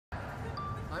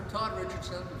I'm Todd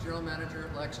Richardson, the General Manager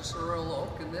at Lexus of Royal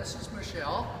Oak, and this is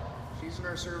Michelle. She's in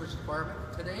our service department.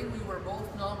 Today we were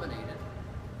both nominated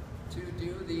to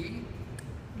do the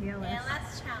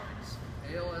ALS Challenge.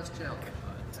 ALS Challenge.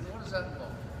 And what does that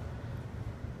involve?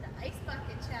 The Ice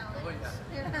Bucket Challenge. Oh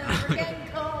yeah. We're getting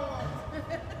cold.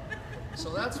 So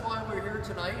that's why we're here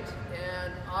tonight,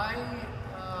 and I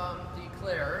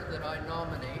declare that I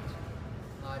nominate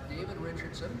David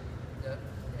Richardson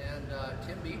and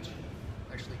Tim Beach.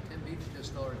 Actually, Tim Beach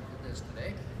just already did this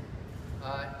today.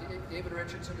 David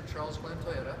Richardson at Charlesglen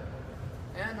Toyota,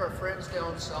 and our friends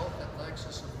down south at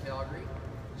Lexus of Calgary,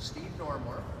 Steve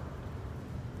Normore,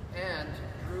 and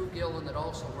Drew Gillan that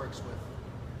also works with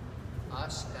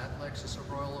us at Lexus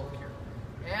of Royal Oak here.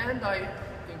 And I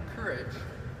encourage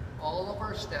all of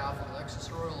our staff at Lexus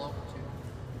of Royal Oak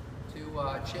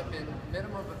to chip in a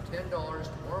minimum of $10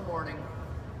 tomorrow morning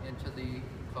into the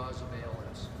cause of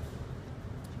ALS.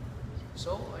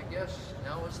 So I guess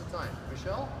now is the time.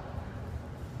 Michelle?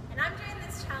 And I'm doing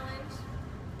this challenge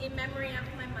in memory of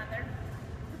my mother,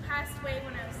 who passed away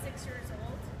when I was 6 years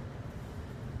old.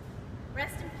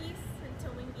 Rest in peace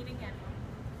until we meet again.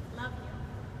 Love you.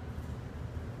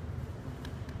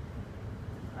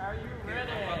 Are you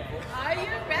ready? Are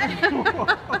you ready?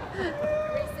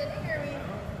 Are we sitting or are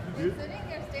we sitting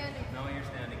or standing? No, you're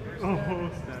standing.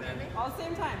 Oh, standing. All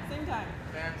same time, same time.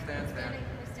 Stand. Standing.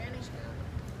 We're standing.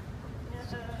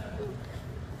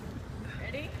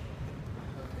 Ready?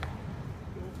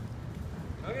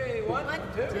 Okay, one,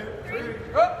 two, three.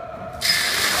 Up.